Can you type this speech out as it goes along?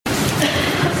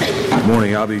Good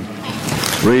morning. I'll be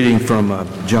reading from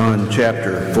John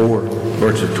chapter 4,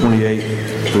 verses 28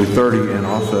 through 30, and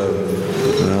also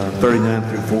 39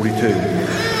 through 42.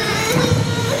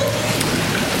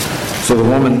 So the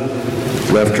woman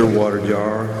left her water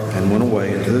jar and went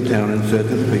away into the town and said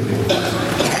to the people,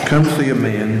 "Come see a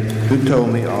man who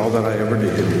told me all that I ever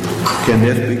did. Can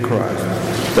this be Christ?"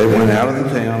 They went out of the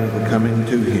town and were coming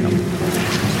to him.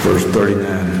 Verse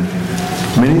 39.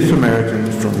 Many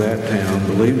Samaritans from that town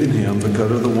believed in him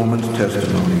because of the woman's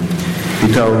testimony. He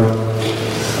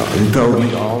told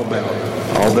me all about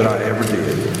all that I ever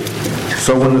did.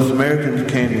 So when the Samaritans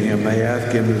came to him, they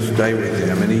asked him to stay with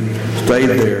them, and he stayed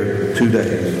there 2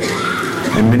 days.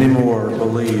 And many more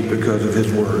believed because of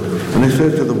his word. And he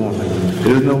said to the woman, "It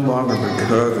is no longer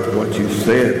because of what you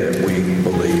said that we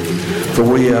believe, for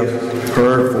we have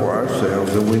heard for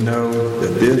ourselves, and we know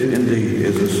that this indeed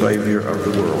is the Savior of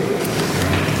the world."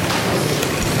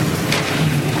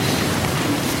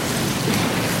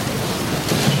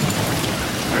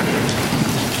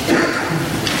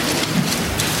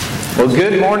 Well,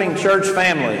 good morning, church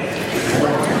family.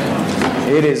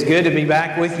 It is good to be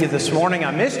back with you this morning. I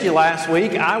missed you last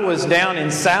week. I was down in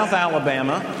South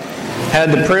Alabama,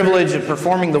 had the privilege of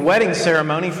performing the wedding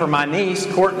ceremony for my niece,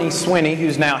 Courtney Swinney,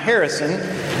 who's now Harrison,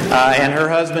 and her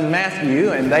husband,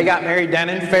 Matthew, and they got married down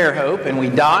in Fairhope, and we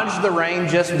dodged the rain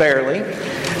just barely.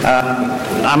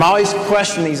 I'm always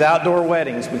questioning these outdoor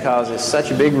weddings because it's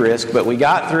such a big risk, but we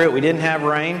got through it. We didn't have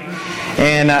rain.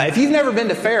 And if you've never been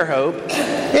to Fairhope,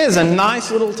 it is a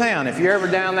nice little town. If you're ever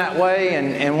down that way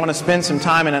and want to spend some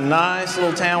time in a nice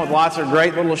little town with lots of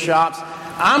great little shops,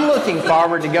 I'm looking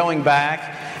forward to going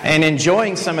back and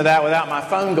enjoying some of that without my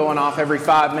phone going off every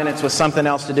 5 minutes with something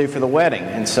else to do for the wedding.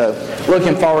 And so,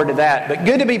 looking forward to that. But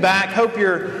good to be back. Hope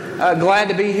you're glad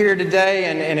to be here today.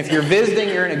 And if you're visiting,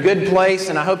 you're in a good place.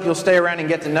 And I hope you'll stay around and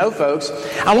get to know folks.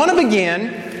 I want to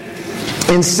begin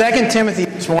in 2 Timothy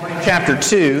this morning, chapter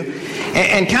 2.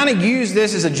 And kind of use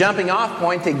this as a jumping off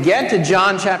point to get to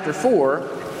John chapter 4,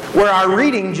 where our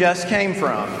reading just came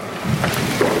from.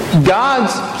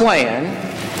 God's plan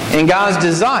and God's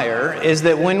desire is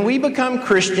that when we become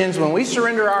Christians, when we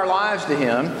surrender our lives to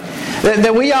Him,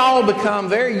 that we all become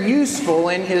very useful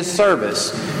in His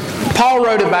service. Paul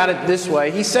wrote about it this way.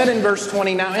 He said in verse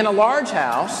 20, "Now in a large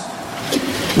house,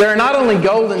 there are not only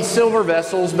gold and silver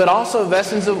vessels, but also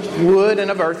vessels of wood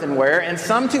and of earthenware, and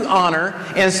some to honor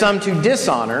and some to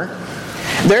dishonor.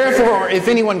 Therefore, if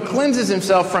anyone cleanses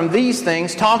himself from these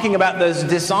things," talking about those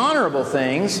dishonorable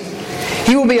things,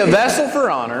 "he will be a vessel for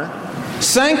honor,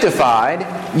 sanctified,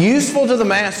 useful to the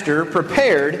master,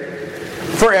 prepared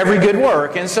for every good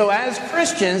work." And so as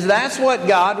Christians, that's what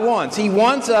God wants. He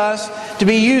wants us to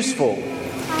be useful.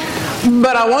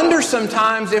 But I wonder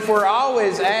sometimes if we're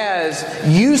always as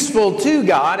useful to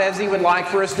God as He would like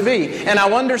for us to be. And I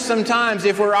wonder sometimes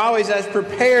if we're always as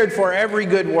prepared for every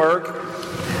good work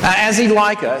as He'd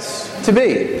like us to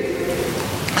be.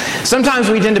 Sometimes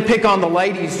we tend to pick on the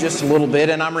ladies just a little bit,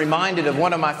 and I'm reminded of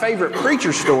one of my favorite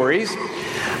preacher stories.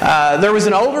 There was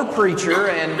an older preacher,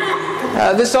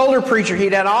 and this older preacher,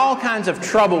 he'd had all kinds of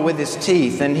trouble with his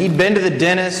teeth, and he'd been to the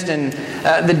dentist, and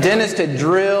the dentist had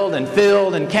drilled and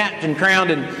filled and capped and crowned,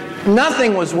 and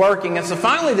nothing was working. And so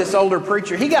finally this older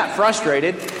preacher, he got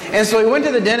frustrated, and so he went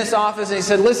to the dentist's office and he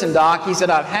said, "Listen, doc," he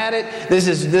said, "I've had it. This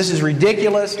is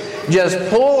ridiculous. Just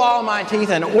pull all my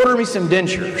teeth and order me some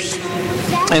dentures."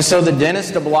 And so the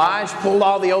dentist obliged, pulled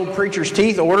all the old preacher's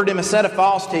teeth, ordered him a set of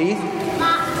false teeth.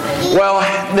 Well,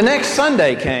 the next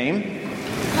Sunday came,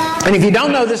 and if you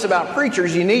don't know this about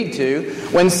preachers, you need to.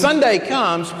 When Sunday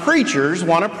comes, preachers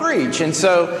want to preach. And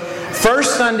so,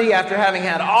 first Sunday, after having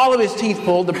had all of his teeth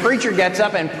pulled, the preacher gets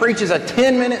up and preaches a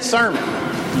 10-minute sermon.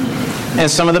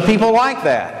 And some of the people like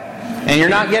that. And you're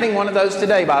not getting one of those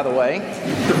today, by the way.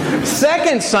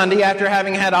 Second Sunday, after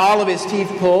having had all of his teeth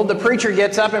pulled, the preacher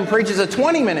gets up and preaches a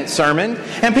 20-minute sermon,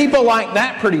 and people like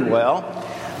that pretty well.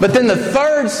 But then the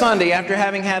third Sunday, after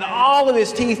having had all of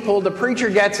his teeth pulled, the preacher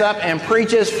gets up and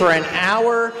preaches for an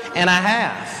hour and a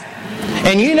half.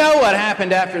 And you know what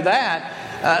happened after that.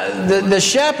 The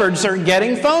shepherds are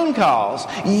getting phone calls.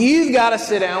 You've got to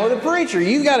sit down with a preacher.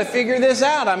 You've got to figure this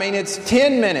out. I mean, it's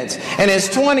 10 minutes, and it's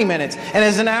 20 minutes, and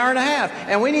it's an hour and a half,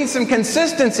 and we need some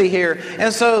consistency here.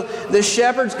 And so the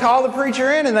shepherds call the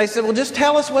preacher in, and they said, "Well, just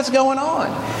tell us what's going on."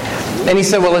 And he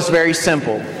said, "Well, it's very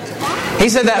simple." He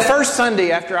said, "That first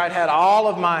Sunday after I'd had all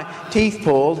of my teeth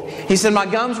pulled," he said, "my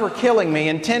gums were killing me,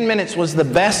 and 10 minutes was the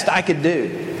best I could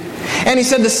do." And he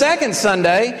said the second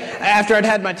Sunday, after I'd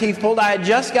had my teeth pulled, I had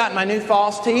just got my new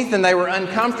false teeth and they were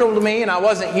uncomfortable to me and I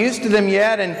wasn't used to them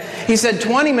yet. And he said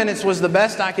 20 minutes was the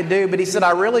best I could do, but he said,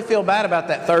 I really feel bad about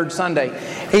that third Sunday.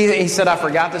 He said, I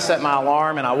forgot to set my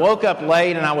alarm and I woke up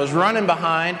late and I was running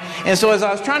behind. And so as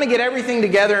I was trying to get everything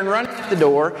together and run out the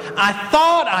door, I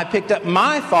thought I picked up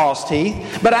my false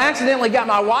teeth, but I accidentally got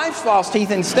my wife's false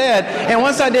teeth instead. And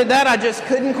once I did that, I just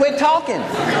couldn't quit talking.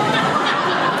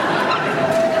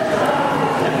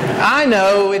 I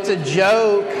know, it's a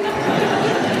joke.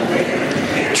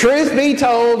 Truth be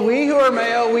told, we who are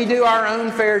male, we do our own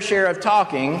fair share of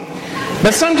talking.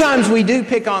 But sometimes we do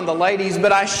pick on the ladies,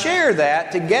 but I share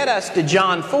that to get us to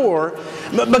John 4,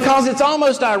 because it's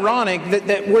almost ironic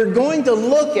that we're going to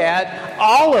look at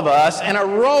all of us and a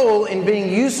role in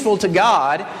being useful to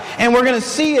God, and we're going to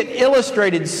see it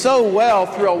illustrated so well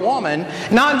through a woman,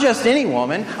 not just any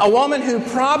woman, a woman who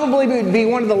probably would be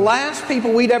one of the last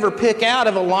people we'd ever pick out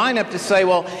of a lineup to say,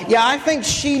 well, yeah, I think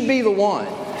she'd be the one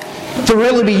to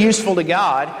really be useful to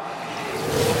God.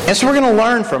 And so we're going to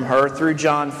learn from her through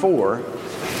John 4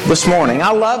 this morning.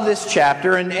 I love this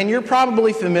chapter, and you're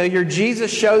probably familiar.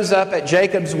 Jesus shows up at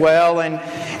Jacob's well, and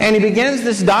he begins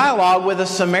this dialogue with a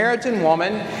Samaritan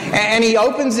woman, and he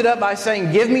opens it up by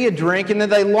saying, give me a drink, and then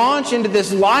they launch into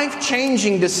this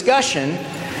life-changing discussion.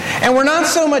 And we're not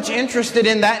so much interested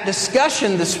in that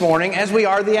discussion this morning as we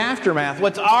are the aftermath.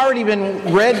 What's already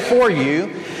been read for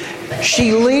you.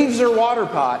 She leaves her water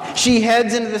pot. She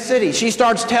heads into the city. She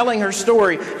starts telling her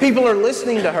story. People are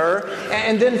listening to her.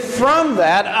 And then from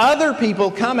that, other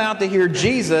people come out to hear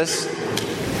Jesus.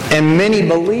 And many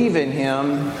believe in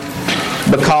Him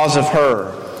because of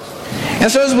her. And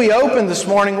so as we open this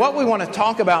morning, what we want to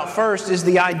talk about first is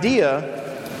the idea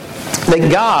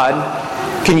that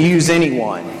God can use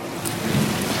anyone.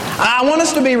 I want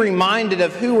us to be reminded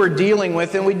of who we're dealing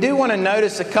with, and we do want to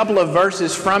notice a couple of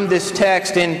verses from this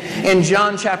text in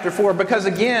John chapter 4, because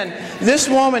again, this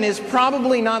woman is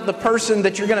probably not the person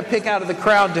that you're going to pick out of the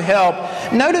crowd to help.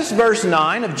 Notice verse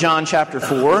 9 of John chapter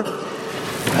 4.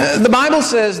 The Bible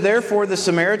says, therefore the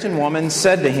Samaritan woman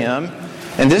said to him,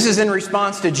 and this is in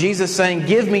response to Jesus saying,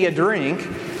 give me a drink.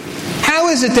 How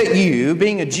is it that you,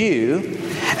 being a Jew,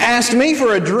 asked me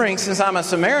for a drink since I'm a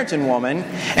Samaritan woman?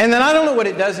 And then I don't know what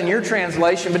it does in your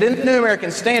translation, but in the New American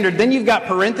Standard, then you've got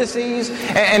parentheses,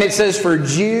 and it says, for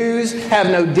Jews have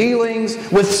no dealings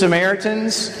with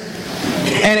Samaritans.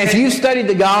 And if you've studied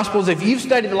the Gospels, if you've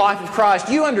studied the life of Christ,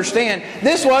 you understand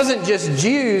this wasn't just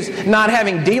Jews not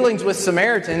having dealings with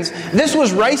Samaritans. This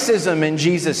was racism in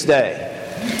Jesus' day.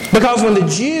 Because when the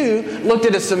Jew looked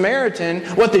at a Samaritan,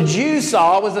 what the Jew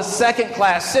saw was a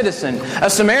second-class citizen. A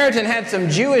Samaritan had some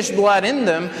Jewish blood in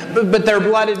them, but their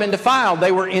blood had been defiled.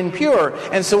 They were impure.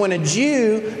 And so when a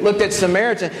Jew looked at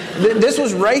Samaritan, this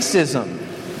was racism.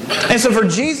 And so for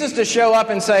Jesus to show up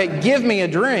and say, give me a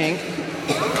drink,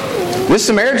 this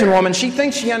Samaritan woman, she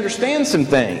thinks she understands some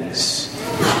things.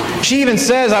 She even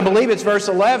says, I believe it's verse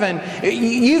 11,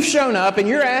 you've shown up and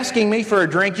you're asking me for a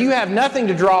drink. You have nothing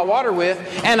to draw water with.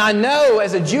 And I know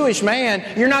as a Jewish man,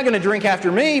 you're not going to drink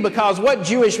after me, because what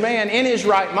Jewish man in his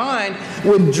right mind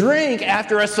would drink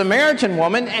after a Samaritan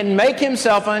woman and make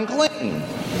himself unclean?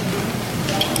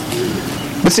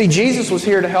 But see, Jesus was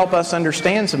here to help us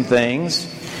understand some things.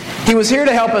 He was here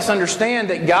to help us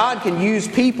understand that God can use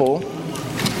people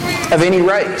of any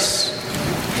race.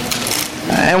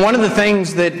 And one of the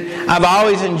things that I've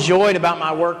always enjoyed about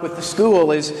my work with the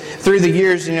school is through the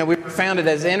years, we were founded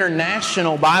as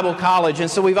International Bible College.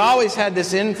 And so we've always had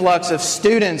this influx of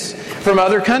students from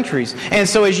other countries. And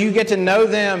so as you get to know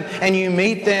them and you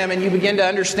meet them and you begin to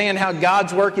understand how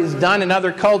God's work is done in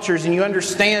other cultures and you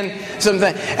understand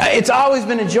something, it's always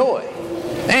been a joy.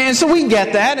 And so we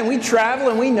get that and we travel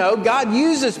and we know God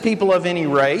uses people of any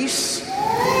race.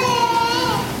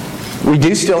 We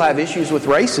do still have issues with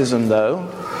racism, though.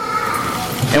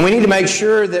 And we need to make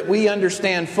sure that we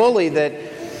understand fully that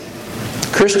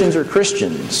Christians are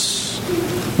Christians,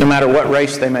 no matter what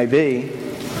race they may be.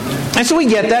 And so we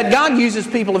get that. God uses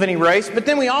people of any race, but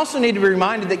then we also need to be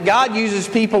reminded that God uses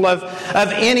people of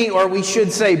any, or we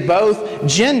should say both,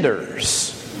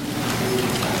 genders.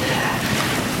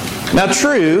 Now,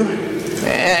 true,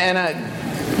 and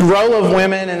a role of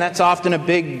women, and that's often a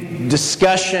big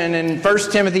discussion. In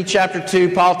 1 Timothy chapter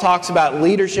 2, Paul talks about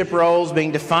leadership roles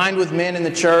being defined with men in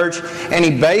the church, and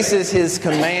he bases his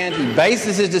command, he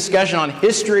bases his discussion on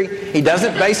history. He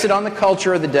doesn't base it on the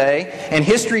culture of the day, and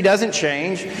history doesn't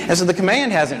change, and so the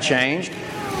command hasn't changed.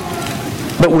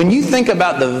 But when you think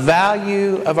about the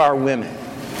value of our women,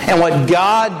 and what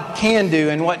God can do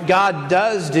and what God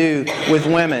does do with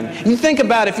women. You think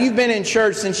about, if you've been in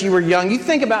church since you were young, you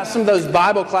think about some of those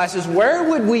Bible classes. Where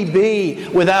would we be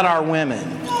without our women?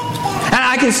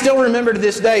 I can still remember to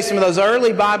this day some of those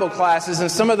early Bible classes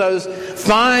and some of those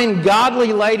fine,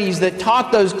 godly ladies that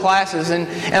taught those classes. And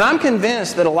I'm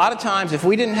convinced that a lot of times if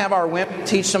we didn't have our women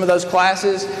teach some of those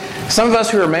classes, some of us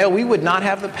who are male, we would not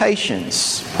have the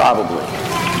patience, probably.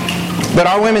 But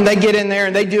our women, they get in there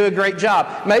and they do a great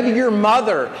job. Maybe your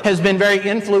mother has been very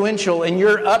influential in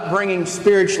your upbringing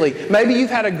spiritually. Maybe you've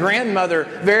had a grandmother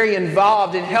very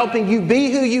involved in helping you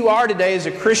be who you are today as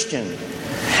a Christian.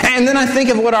 And then I think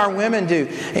of what our women do.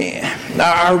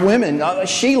 Our women,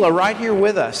 Sheila right here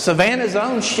with us, Savannah's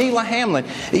own Sheila Hamlin.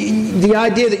 The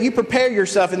idea that you prepare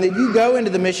yourself and that you go into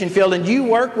the mission field and you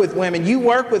work with women, you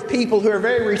work with people who are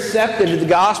very receptive to the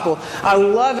gospel. I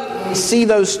love it when we see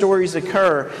those stories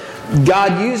occur.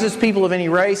 God uses people of any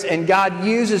race, and God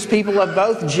uses people of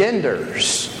both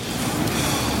genders.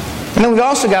 And then we've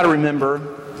also got to remember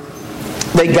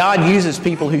that God uses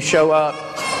people who show up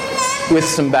with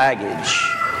some baggage.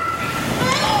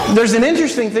 There's an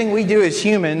interesting thing we do as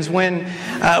humans when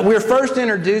we're first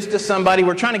introduced to somebody,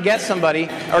 we're trying to get somebody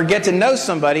or get to know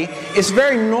somebody. It's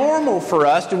very normal for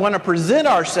us to want to present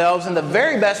ourselves in the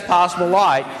very best possible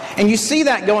light. And you see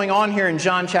that going on here in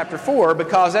John chapter 4,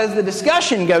 because as the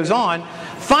discussion goes on,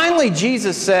 finally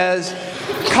Jesus says,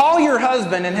 call your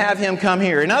husband and have him come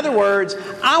here. In other words,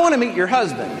 I want to meet your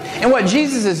husband. And what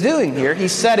Jesus is doing here,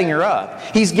 He's setting her up.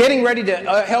 He's getting ready to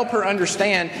help her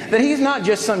understand that He's not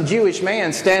just some Jewish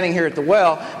man standing here at the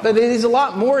well, but it is a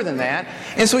lot more than that.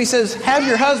 And so He says, have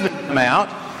your husband come out.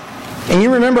 And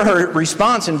you remember her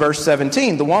response in verse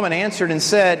 17. The woman answered and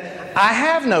said, I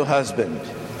have no husband.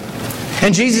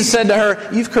 And Jesus said to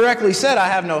her, you've correctly said, I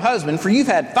have no husband, for you've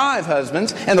had 5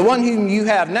 husbands, and the one whom you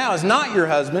have now is not your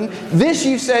husband. This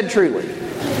you said truly.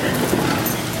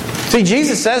 See,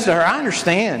 Jesus says to her, I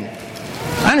understand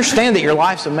that your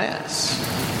life's a mess.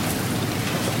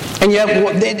 And yet,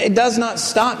 it does not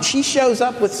stop. She shows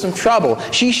up with some trouble.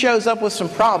 She shows up with some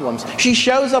problems. She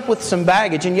shows up with some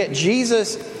baggage, and yet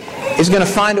Jesus is going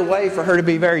to find a way for her to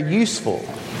be very useful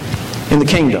in the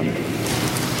kingdom.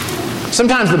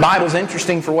 Sometimes the Bible's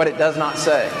interesting for what it does not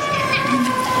say.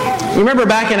 Remember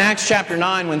back in Acts chapter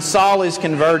 9 when Saul is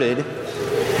converted,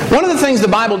 one of the things the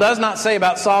Bible does not say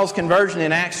about Saul's conversion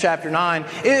in Acts chapter 9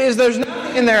 is there's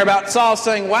nothing in there about Saul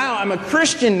saying, wow, I'm a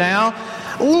Christian now.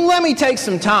 Let me take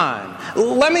some time.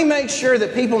 Let me make sure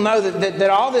that people know that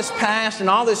all this past and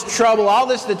all this trouble, all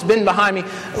this that's been behind me,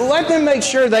 let them make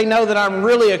sure they know that I'm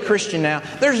really a Christian now.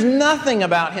 There's nothing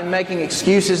about him making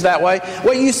excuses that way.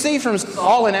 What you see from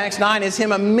Saul in Acts 9 is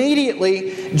him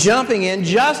immediately jumping in,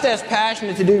 just as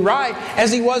passionate to do right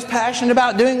as he was passionate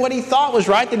about doing what he thought was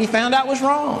right that he found out was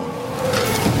wrong.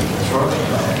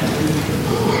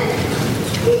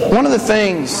 One of the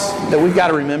things that we've got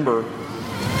to remember,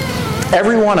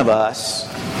 every one of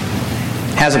us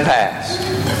has a past.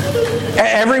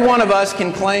 Every one of us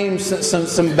can claim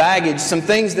some baggage, some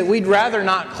things that we'd rather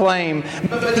not claim.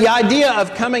 But the idea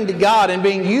of coming to God and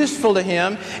being useful to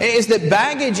Him is that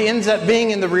baggage ends up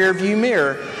being in the rearview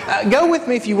mirror. Go with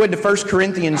me, if you would, to 1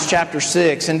 Corinthians chapter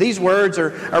 6. And these words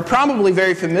are probably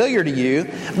very familiar to you.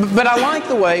 But I like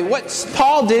the way what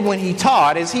Paul did when he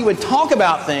taught is he would talk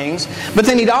about things, but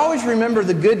then he'd always remember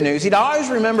the good news. He'd always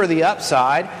remember the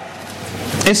upside.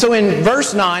 And so in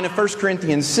verse 9 of 1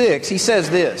 Corinthians 6, he says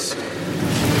this,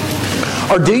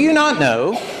 or do you not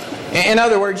know, in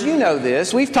other words, you know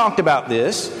this, we've talked about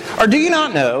this, or do you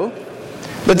not know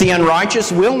that the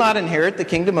unrighteous will not inherit the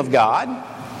kingdom of God?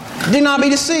 Do not be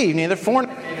deceived, neither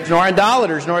fornicators, nor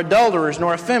idolaters, nor adulterers,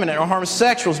 nor effeminate, nor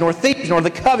homosexuals, nor thieves, nor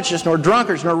the covetous, nor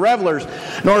drunkards, nor revelers,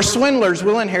 nor swindlers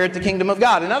will inherit the kingdom of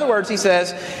God. In other words, he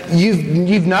says,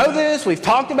 you know this, we've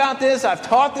talked about this, I've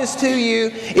taught this to you.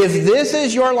 If this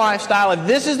is your lifestyle, if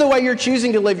this is the way you're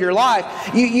choosing to live your life,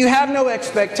 you have no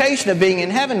expectation of being in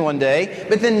heaven one day.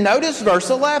 But then notice verse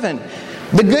 11.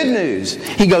 The good news.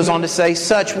 He goes on to say,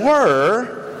 such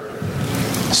were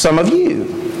some of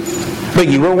you. But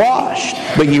you were washed,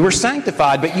 but you were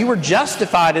sanctified, but you were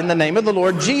justified in the name of the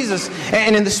Lord Jesus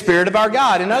and in the Spirit of our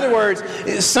God. In other words,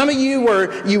 some of you were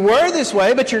this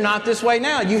way, but you're not this way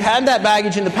now. You had that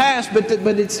baggage in the past, but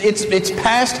it's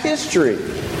past history.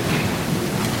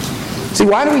 See,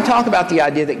 why do we talk about the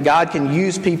idea that God can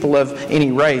use people of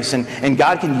any race, and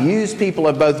God can use people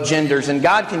of both genders, and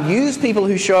God can use people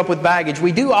who show up with baggage?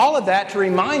 We do all of that to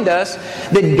remind us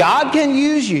that God can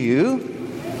use you,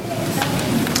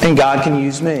 and God can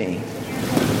use me.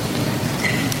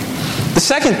 The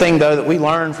second thing, though, that we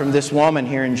learn from this woman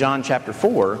here in John chapter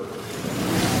 4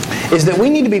 is that we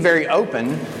need to be very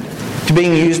open to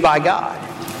being used by God.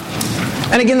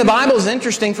 And again, the Bible is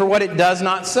interesting for what it does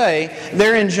not say.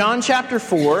 There in John chapter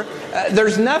 4,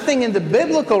 there's nothing in the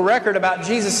biblical record about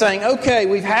Jesus saying, okay,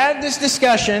 we've had this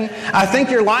discussion. I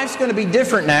think your life's going to be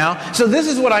different now. So this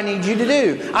is what I need you to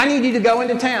do. I need you to go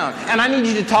into town. And I need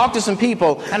you to talk to some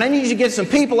people. And I need you to get some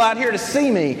people out here to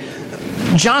see me.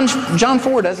 John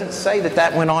 4 doesn't say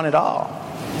that went on at all.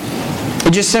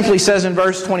 It just simply says in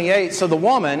verse 28, so the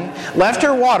woman left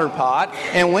her water pot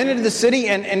and went into the city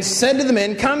and said to the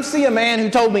men, come see a man who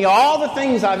told me all the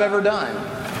things I've ever done.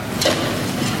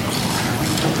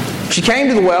 She came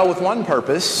to the well with one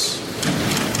purpose,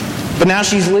 but now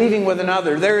she's leaving with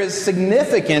another. There is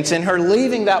significance in her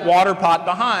leaving that water pot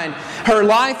behind. Her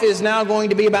life is now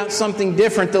going to be about something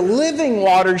different. The living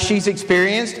water she's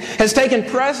experienced has taken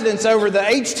precedence over the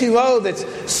H2O that's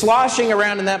sloshing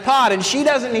around in that pot, and she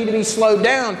doesn't need to be slowed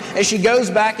down as she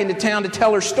goes back into town to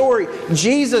tell her story.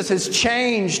 Jesus has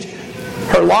changed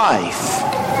her life.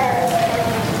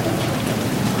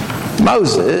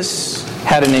 Moses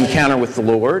had an encounter with the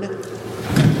Lord.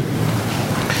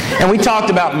 And we talked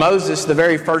about Moses the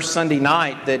very first Sunday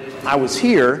night that I was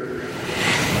here.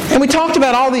 And we talked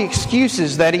about all the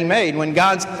excuses that he made. When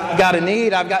God's got a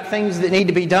need, I've got things that need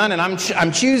to be done, and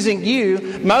I'm choosing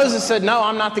you. Moses said, no,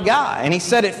 I'm not the guy. And he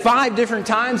said it 5 different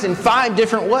times in 5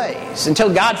 different ways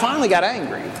until God finally got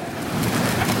angry.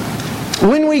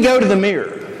 When we go to the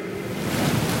mirror,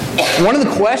 one of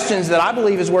the questions that I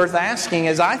believe is worth asking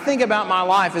as I think about my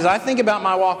life, as I think about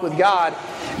my walk with God,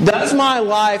 does my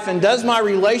life and does my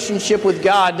relationship with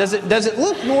God, does it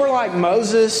look more like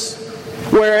Moses,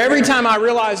 where every time I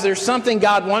realize there's something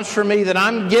God wants from me, that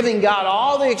I'm giving God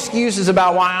all the excuses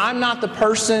about why I'm not the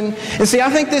person? And see, I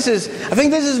think this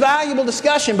is valuable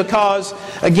discussion because,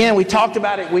 again, we talked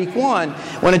about it week 1.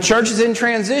 When a church is in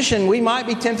transition, we might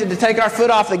be tempted to take our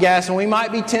foot off the gas and we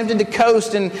might be tempted to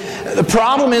coast. And the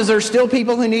problem is there's still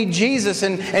people who need Jesus,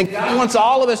 and God wants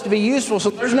all of us to be useful. So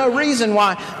there's no reason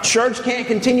why church can't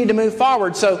continue to move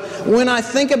forward. So when I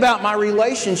think about my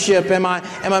relationship, am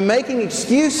I making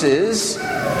excuses?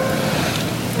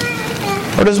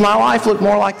 Or does my life look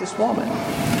more like this woman?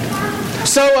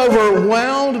 So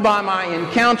overwhelmed by my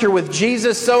encounter with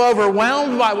Jesus, so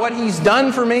overwhelmed by what He's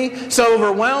done for me, so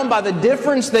overwhelmed by the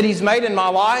difference that He's made in my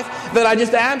life, that I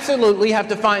just absolutely have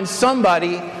to find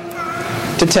somebody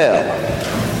to tell.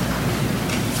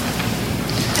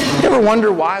 You ever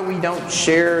wonder why we don't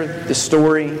share the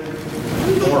story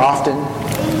more often?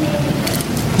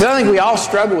 Because I think we all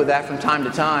struggle with that from time to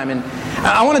time. And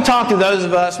I want to talk to those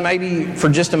of us, maybe for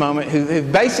just a moment, who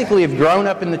basically have grown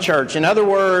up in the church. In other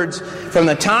words, from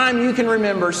the time you can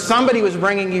remember, somebody was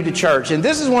bringing you to church. And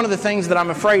this is one of the things that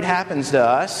I'm afraid happens to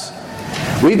us.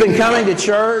 We've been coming to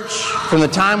church from the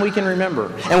time we can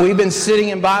remember. And we've been sitting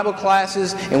in Bible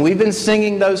classes, and we've been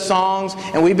singing those songs,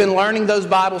 and we've been learning those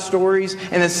Bible stories.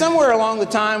 And then somewhere along the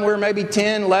time, we're maybe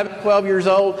 10, 11, 12 years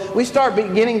old, we start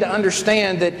beginning to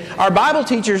understand that our Bible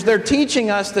teachers, they're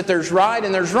teaching us that there's right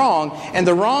and there's wrong. And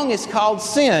the wrong is called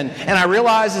sin. And I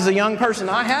realize as a young person,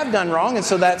 I have done wrong, and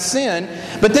so that's sin.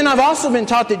 But then I've also been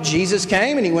taught that Jesus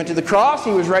came, and He went to the cross,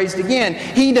 He was raised again.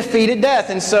 He defeated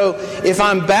death. And so if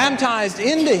I'm baptized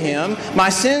into Him, my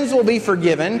sins will be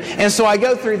forgiven. And so I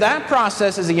go through that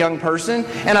process as a young person,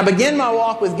 and I begin my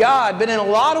walk with God. But in a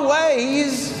lot of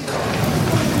ways,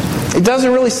 it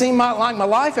doesn't really seem like my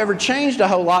life ever changed a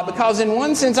whole lot, because in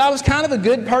one sense I was kind of a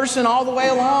good person all the way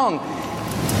along.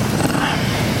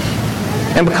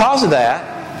 And because of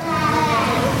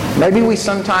that, maybe we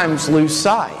sometimes lose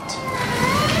sight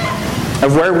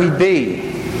of where we'd be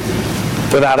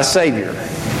without a Savior,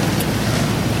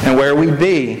 and where we'd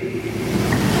be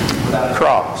without a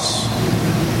cross,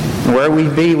 and where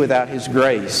we'd be without His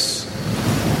grace,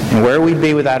 and where we'd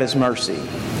be without His mercy.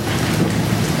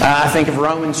 I think of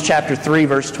Romans chapter 3,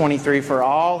 verse 23, for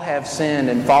all have sinned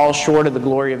and fall short of the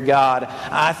glory of God.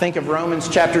 I think of Romans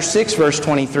chapter 6, verse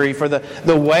 23, for the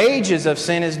wages of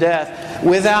sin is death.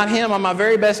 Without Him, on my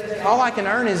very best, all I can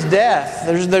earn is death.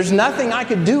 There's nothing I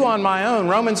could do on my own.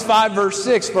 Romans 5, verse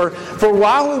 6, for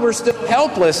while we were still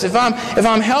helpless, if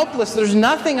I'm helpless, there's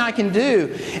nothing I can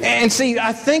do. And see,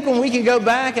 I think when we can go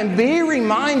back and be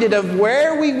reminded of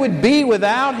where we would be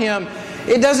without Him,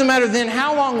 it doesn't matter then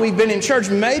how long we've been in church.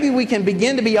 Maybe we can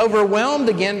begin to be overwhelmed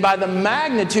again by the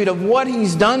magnitude of what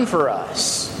He's done for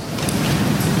us.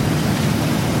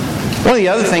 One of the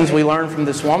other things we learn from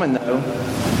this woman, though,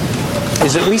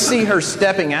 is that we see her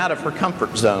stepping out of her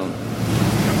comfort zone.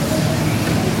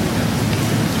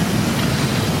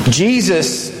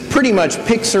 Jesus pretty much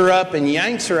picks her up and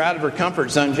yanks her out of her comfort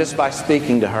zone just by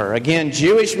speaking to her. Again,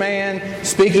 Jewish man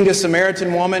speaking to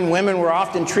Samaritan woman. Women were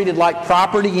often treated like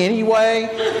property anyway.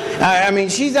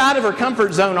 She's out of her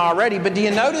comfort zone already, but do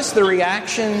you notice the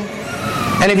reaction?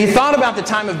 And if you thought about the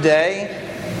time of day,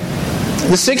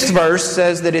 the 6th verse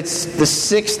says that it's the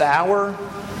 6th hour.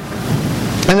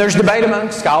 And there's debate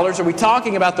among scholars. Are we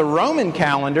talking about the Roman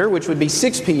calendar, which would be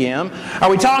 6 p.m.? Are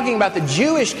we talking about the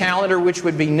Jewish calendar, which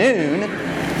would be noon?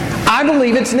 I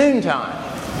believe it's noontime.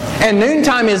 And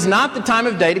noontime is not the time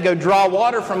of day to go draw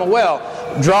water from a well.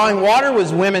 Drawing water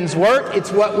was women's work.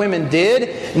 It's what women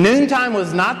did. Noontime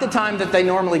was not the time that they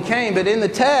normally came. But in the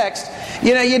text,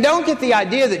 you don't get the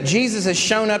idea that Jesus has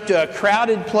shown up to a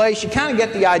crowded place. You kind of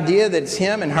get the idea that it's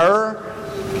him and her.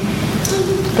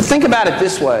 But think about it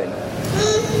this way.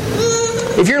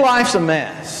 If your life's a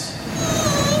mess,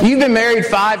 you've been married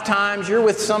 5 times, you're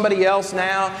with somebody else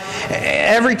now,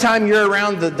 every time you're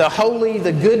around the holy,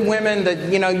 the good women,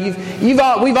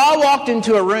 we've all walked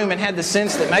into a room and had the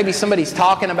sense that maybe somebody's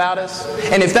talking about us.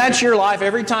 And if that's your life,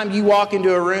 every time you walk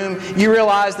into a room, you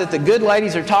realize that the good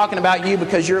ladies are talking about you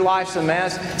because your life's a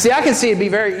mess. See, I can see it'd be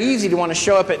very easy to want to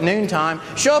show up at noontime,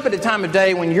 show up at a time of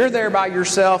day when you're there by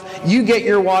yourself, you get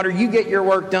your water, you get your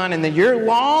work done, and then you're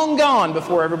long gone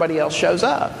before everybody else shows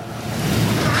up.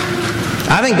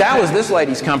 I think that was this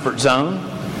lady's comfort zone,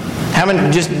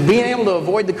 being able to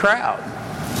avoid the crowd.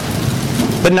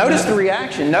 But notice the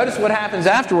reaction. Notice what happens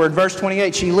afterward. Verse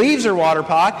 28, she leaves her water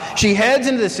pot. She heads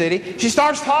into the city. She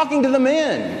starts talking to the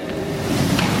men.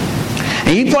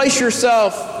 And you place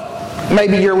yourself,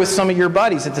 maybe you're with some of your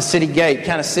buddies at the city gate,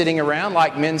 kind of sitting around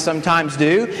like men sometimes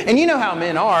do. And you know how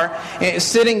men are.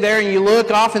 Sitting there and you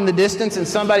look off in the distance and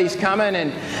somebody's coming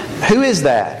and who is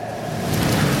that?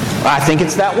 I think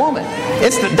it's that woman.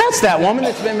 That's that woman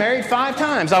that's been married 5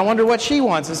 times. I wonder what she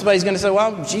wants. And somebody's going to say,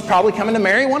 well, she's probably coming to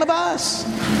marry one of us.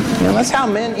 That's how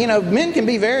men can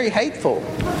be very hateful.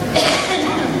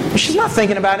 She's not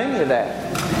thinking about any of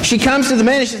that. She comes to the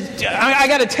men and she says, I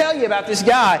got to tell you about this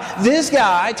guy. This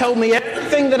guy told me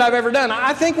everything that I've ever done.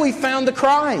 I think we found the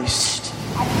Christ.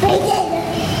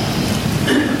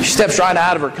 She steps right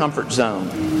out of her comfort zone.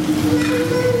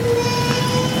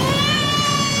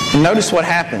 And notice what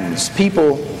happens.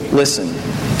 People listen.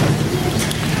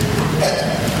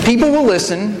 People will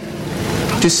listen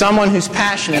to someone who's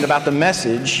passionate about the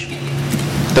message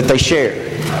that they share.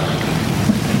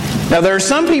 Now, there are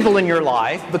some people in your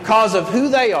life, because of who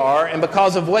they are and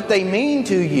because of what they mean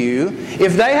to you,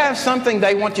 if they have something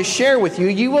they want to share with you,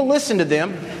 you will listen to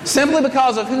them simply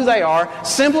because of who they are,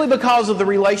 simply because of the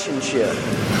relationship.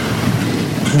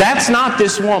 That's not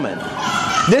this woman.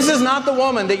 This is not the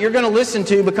woman that you're going to listen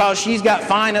to because she's got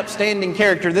fine, upstanding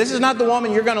character. This is not the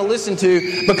woman you're going to listen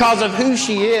to because of who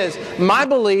she is. My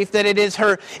belief that it is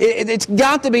her, it's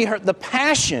got to be her, the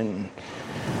passion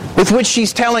with which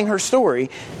she's telling her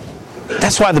story.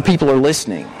 That's why the people are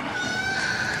listening.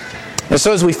 And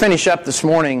so as we finish up this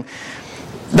morning,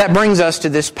 that brings us to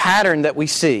this pattern that we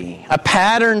see. A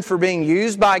pattern for being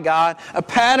used by God. A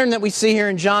pattern that we see here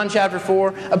in John chapter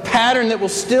 4. A pattern that will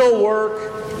still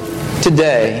work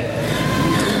today.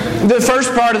 The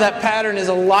first part of that pattern is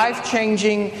a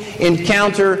life-changing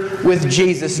encounter with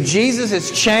Jesus. Jesus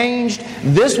has changed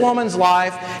this woman's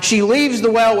life. She leaves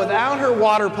the well without her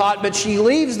water pot, but she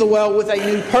leaves the well with a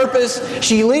new purpose.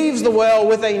 She leaves the well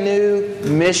with a new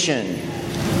mission.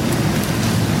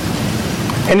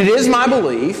 And it is my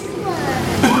belief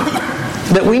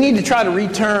that we need to try to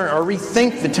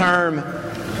rethink the term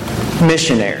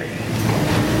missionary.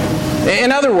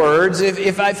 In other words,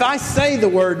 if I say the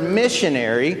word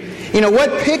missionary,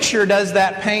 what picture does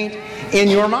that paint in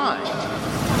your mind?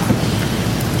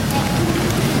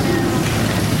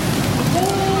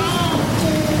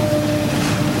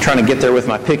 I'm trying to get there with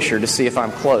my picture to see if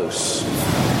I'm close.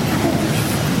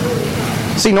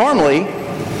 See, normally,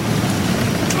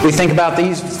 we think about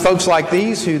these folks like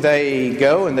these who they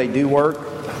go and they do work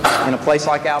in a place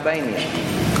like Albania.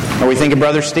 Or we think of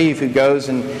Brother Steve who goes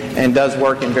and does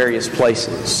work in various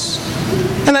places.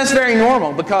 And that's very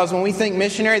normal because when we think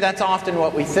missionary, that's often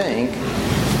what we think.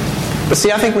 But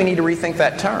see, I think we need to rethink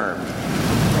that term.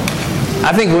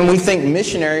 I think when we think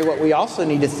missionary, what we also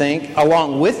need to think,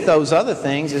 along with those other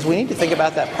things, is we need to think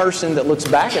about that person that looks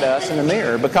back at us in the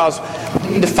mirror. Because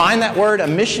when we define that word, a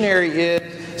missionary is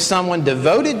someone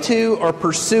devoted to or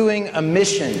pursuing a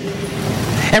mission.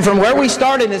 And from where we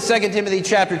started in 2 Timothy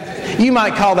chapter, you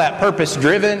might call that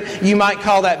purpose-driven. You might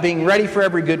call that being ready for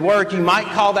every good work. You might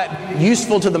call that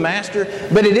useful to the master.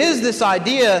 But it is this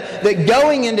idea that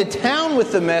going into town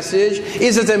with the message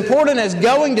is as important as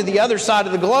going to the other side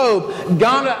of the globe.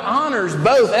 God honors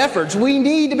both efforts. We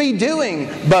need to be doing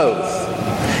both.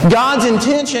 God's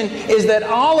intention is that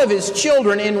all of His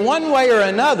children, in one way or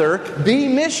another, be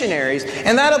missionaries.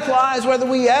 And that applies whether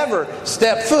we ever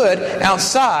step foot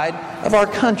outside of our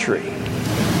country.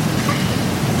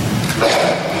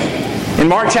 In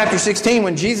Mark chapter 16,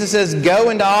 when Jesus says, go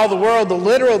into all the world, the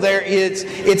literal there is,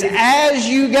 it's as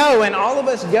you go. And all of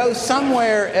us go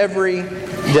somewhere every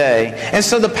day. And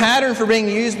so the pattern for being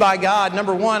used by God,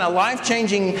 number one, a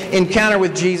life-changing encounter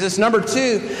with Jesus. Number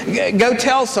two, go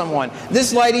tell someone.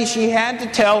 This lady, she had to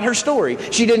tell her story.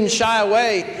 She didn't shy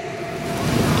away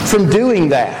from doing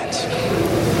that.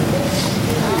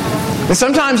 And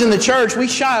sometimes in the church, we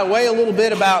shy away a little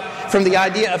bit from the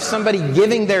idea of somebody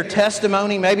giving their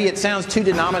testimony. Maybe it sounds too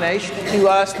denominational to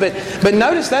us, but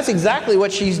notice that's exactly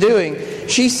what she's doing.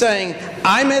 She's saying,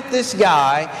 I met this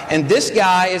guy, and this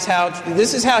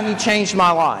is how he changed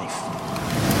my life.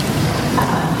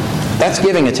 That's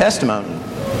giving a testimony.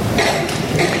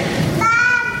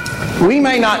 We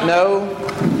may not know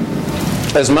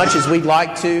as much as we'd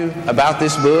like to about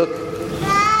this book.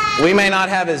 We may not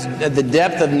have the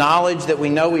depth of knowledge that we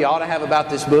know we ought to have about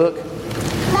this book.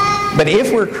 But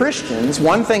if we're Christians,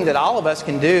 one thing that all of us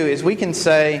can do is we can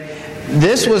say,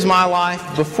 this was my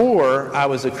life before I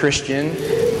was a Christian,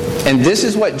 and this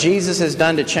is what Jesus has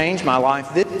done to change my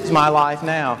life. This is my life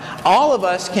now. All of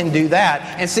us can do that.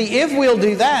 And see, if we'll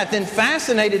do that, then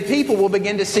fascinated people will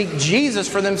begin to seek Jesus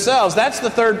for themselves. That's the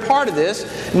third part of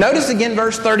this. Notice again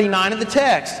verse 39 of the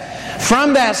text.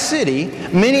 From that city,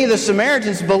 many of the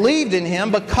Samaritans believed in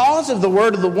Him because of the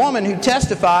word of the woman who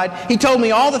testified, He told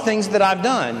me all the things that I've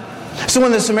done. So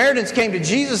when the Samaritans came to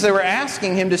Jesus, they were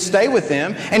asking Him to stay with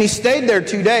them, and He stayed there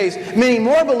 2 days. Many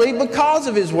more believed because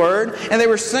of His word, and they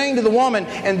were saying to the woman,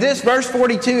 and this, verse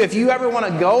 42, if you ever want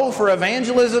a goal for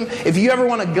evangelism, if you ever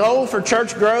want a goal for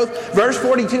church growth, verse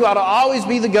 42 ought to always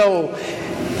be the goal.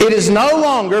 It is no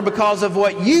longer because of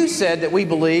what you said that we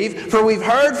believe, for we've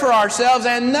heard for ourselves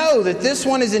and know that this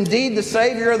one is indeed the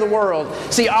Savior of the world.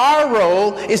 See, our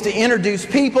role is to introduce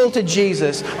people to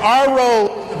Jesus. Our role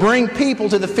is to bring people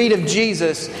to the feet of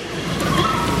Jesus.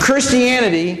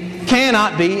 Christianity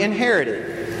cannot be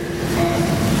inherited.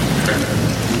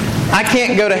 I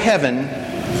can't go to heaven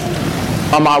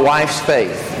on my wife's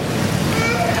faith.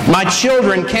 My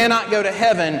children cannot go to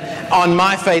heaven on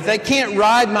my faith. They can't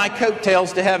ride my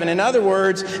coattails to heaven. In other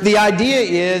words, the idea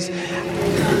is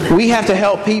we have to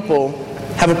help people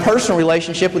have a personal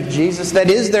relationship with Jesus that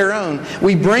is their own.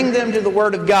 We bring them to the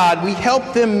Word of God. We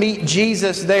help them meet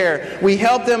Jesus there. We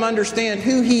help them understand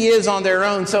who He is on their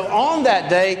own. So on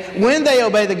that day, when they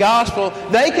obey the gospel,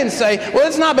 they can say, well,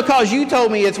 it's not because you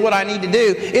told me it's what I need to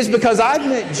do. It's because I've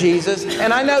met Jesus,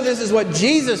 and I know this is what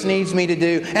Jesus needs me to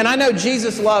do. And I know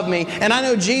Jesus loved me. And I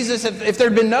know Jesus, if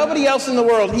there'd been nobody else in the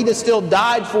world, He'd have still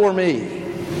died for me.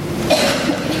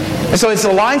 And so it's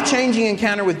a life-changing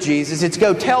encounter with Jesus. It's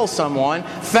go tell someone.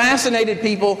 Fascinated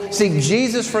people seek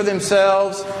Jesus for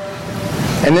themselves.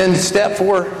 And then step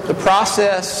 4, the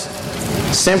process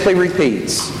simply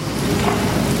repeats.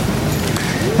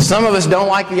 Some of us don't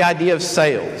like the idea of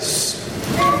sales.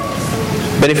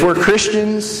 But if we're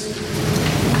Christians,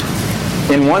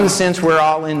 in one sense, we're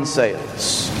all in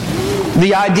sales.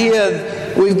 The idea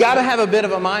we've got to have a bit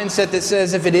of a mindset that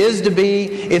says if it is to be,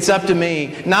 it's up to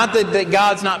me. Not that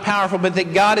God's not powerful, but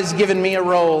that God has given me a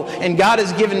role and God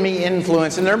has given me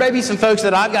influence. And there may be some folks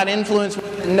that I've got influence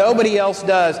with that nobody else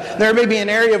does. There may be an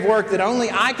area of work that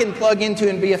only I can plug into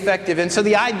and be effective. And so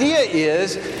the idea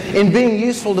is, in being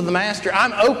useful to the Master,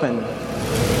 I'm open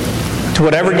to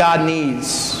whatever God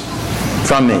needs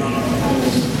from me.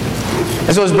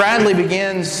 And so as Bradley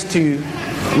begins to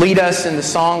lead us in the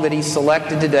song that he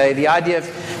selected today, the idea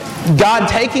of God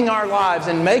taking our lives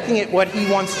and making it what He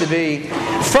wants to be.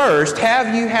 First,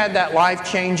 have you had that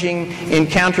life-changing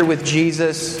encounter with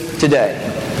Jesus today?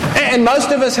 And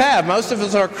most of us have. Most of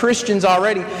us are Christians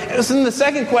already. And so the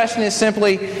second question is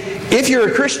simply, if you're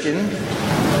a Christian,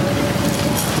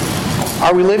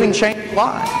 are we living changed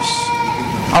lives?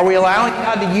 Are we allowing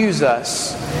God to use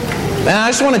us? And I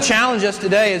just want to challenge us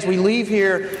today as we leave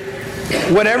here,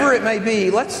 whatever it may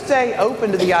be, let's stay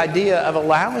open to the idea of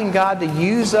allowing God to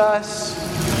use us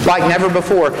like never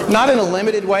before. Not in a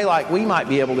limited way like we might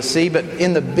be able to see, but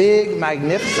in the big,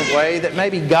 magnificent way that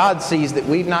maybe God sees that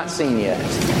we've not seen yet.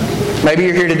 Maybe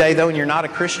you're here today, though, and you're not a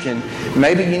Christian.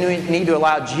 Maybe you need to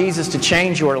allow Jesus to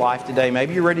change your life today.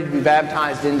 Maybe you're ready to be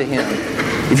baptized into Him.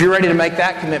 If you're ready to make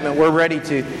that commitment, we're ready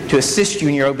to assist you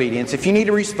in your obedience. If you need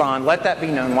to respond, let that be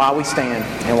known while we stand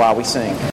and while we sing.